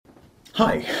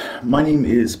Hi, my name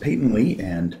is Peyton Lee,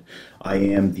 and I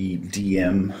am the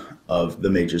DM of the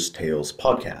Mage's Tales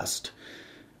podcast.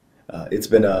 It's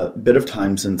been a bit of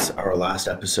time since our last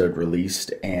episode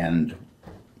released, and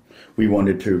we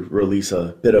wanted to release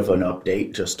a bit of an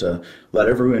update just to let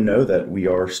everyone know that we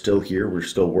are still here, we're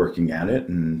still working at it,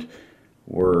 and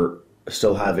we're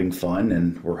still having fun,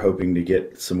 and we're hoping to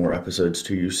get some more episodes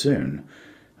to you soon.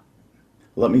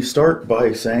 Let me start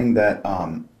by saying that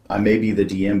I may be the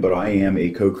DM, but I am a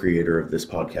co creator of this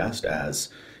podcast as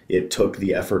it took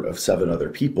the effort of seven other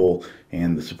people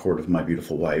and the support of my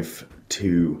beautiful wife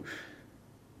to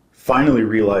finally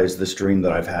realize this dream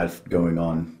that I've had going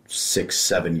on 6,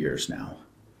 7 years now.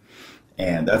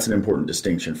 And that's an important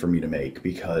distinction for me to make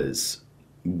because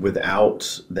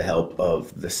without the help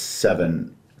of the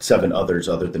seven others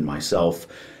other than myself,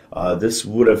 this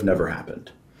would have never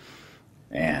happened.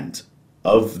 And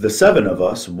of the seven of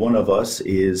us, one of us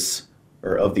is,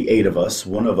 or of the eight of us,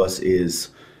 one of us is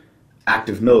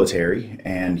active military,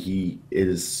 and he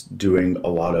is doing a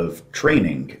lot of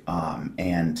training.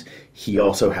 And he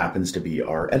also happens to be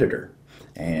our editor.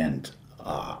 And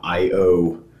I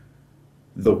owe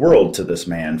the world to this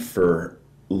man for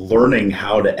learning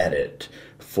how to edit.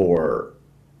 For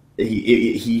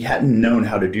he hadn't known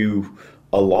how to do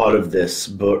a lot of this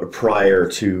prior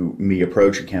to me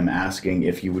approaching him asking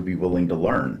if he would be willing to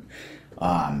learn.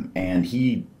 And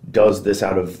he does this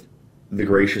out of the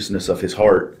graciousness of his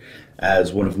heart.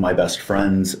 As one of my best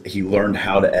friends, he learned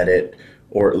how to edit,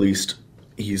 or at least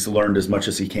he's learned as much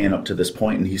as he can up to this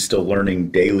point, and he's still learning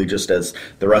daily just as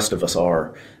the rest of us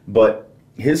are. But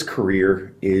his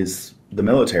career is the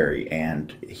military,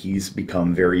 and he's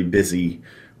become very busy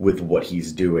with what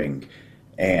he's doing.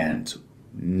 And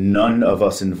none of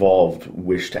us involved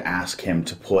wish to ask him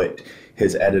to put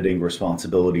his editing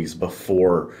responsibilities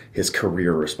before his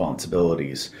career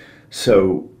responsibilities.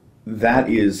 So that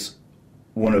is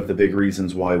one of the big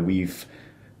reasons why we've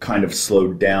kind of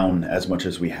slowed down as much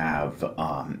as we have,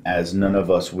 as none of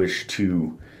us wish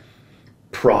to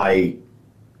pry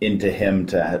into him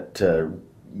to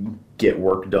get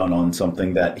work done on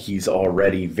something that he's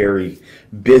already very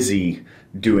busy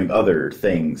doing other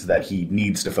things that he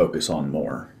needs to focus on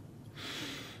more.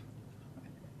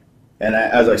 And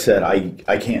as I said,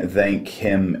 I can't thank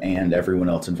him and everyone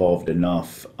else involved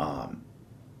enough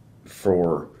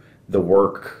for the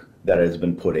work that has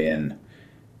been put in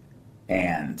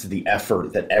and the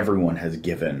effort that everyone has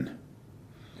given.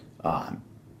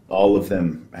 All of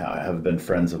them have been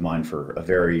friends of mine for a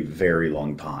very, very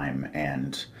long time.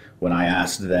 And when I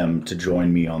asked them to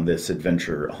join me on this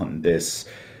adventure, on this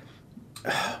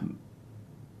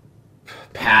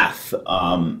path,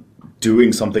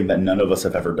 doing something that none of us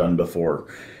have ever done before,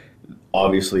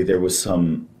 obviously there was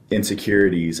some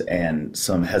insecurities and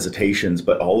some hesitations,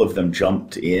 but all of them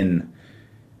jumped in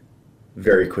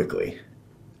very quickly.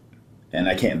 And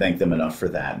I can't thank them enough for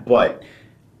that. But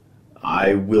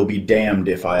I will be damned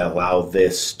if I allow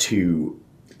this to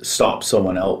stop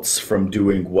someone else from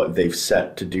doing what they've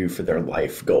set to do for their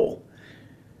life goal.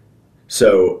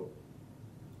 So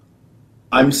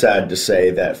I'm sad to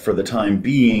say that for the time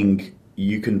being,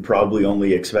 you can probably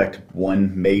only expect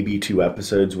one, maybe two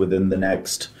episodes within the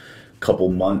next couple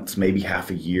months, maybe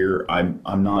half a year. I'm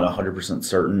not 100%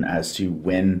 certain as to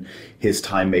when his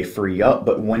time may free up,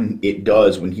 but when it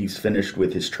does, when he's finished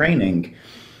with his training,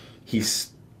 he's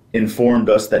informed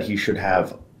us that he should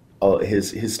have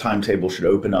his timetable should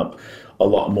open up a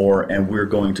lot more, and we're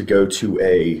going to go to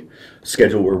a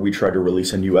schedule where we try to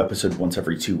release a new episode once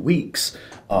every 2 weeks,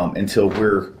 until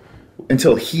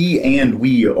he and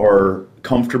we are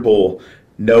comfortable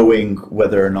knowing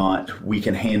whether or not we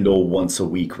can handle once a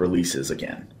week releases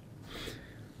again.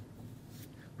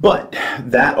 But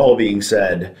that all being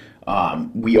said,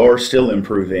 we are still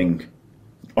improving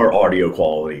our audio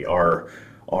quality, our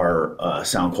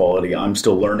sound quality. I'm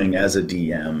still learning as a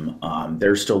DM.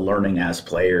 They're still learning as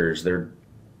players.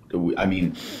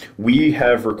 We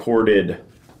have recorded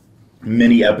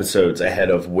many episodes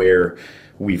ahead of where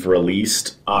we've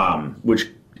released, which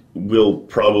will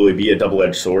probably be a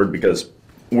double-edged sword because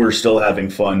we're still having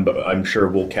fun, but I'm sure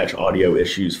we'll catch audio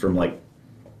issues from like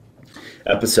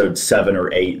episode 7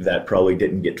 or 8 that probably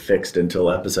didn't get fixed until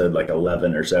episode like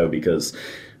 11 or so, because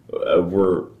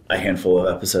we're a handful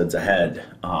of episodes ahead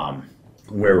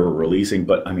where we're releasing.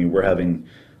 But I mean, we're having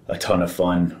a ton of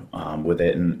fun with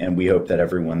it, and we hope that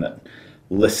everyone that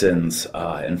listens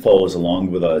and follows along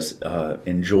with us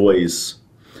enjoys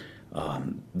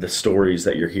the stories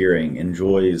that you're hearing,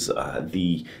 enjoys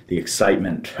the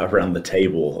excitement around the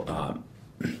table.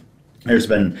 There's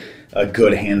been a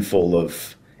good handful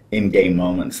of in-game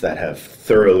moments that have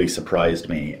thoroughly surprised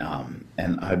me,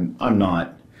 and I'm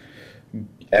not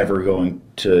ever going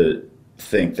to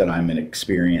think that I'm an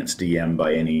experienced DM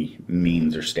by any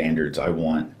means or standards. I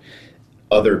want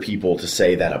other people to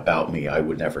say that about me. I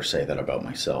would never say that about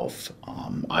myself.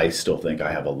 I still think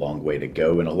I have a long way to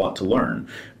go and a lot to learn.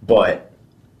 But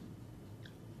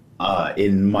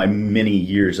in my many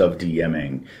years of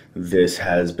DMing, this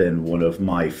has been one of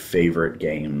my favorite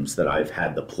games that I've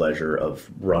had the pleasure of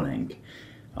running.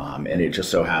 And it just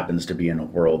so happens to be in a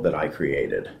world that I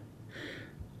created.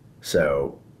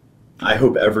 So I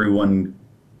hope everyone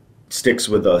sticks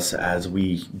with us as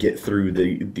we get through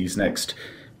these next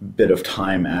bit of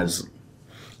time, as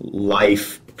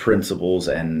life principles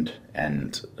and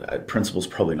principles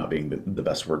probably not being the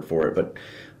best word for it, but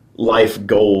life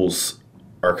goals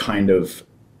are kind of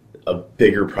a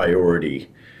bigger priority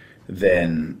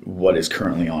than what is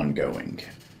currently ongoing.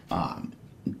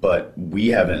 But we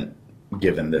haven't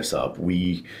given this up.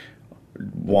 We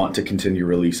want to continue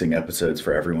releasing episodes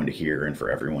for everyone to hear and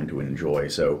for everyone to enjoy.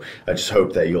 So I just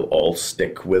hope that you'll all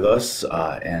stick with us.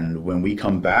 And when we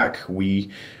come back,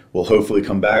 we will hopefully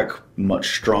come back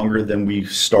much stronger than we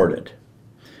started.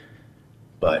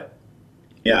 But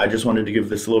yeah, I just wanted to give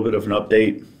this a little bit of an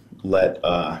update, let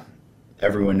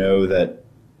everyone know that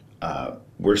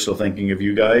we're still thinking of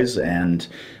you guys, and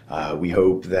we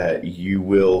hope that you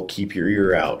will keep your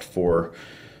ear out for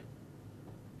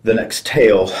the next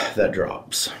tale that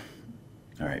drops.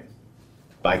 All right.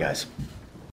 Bye, guys.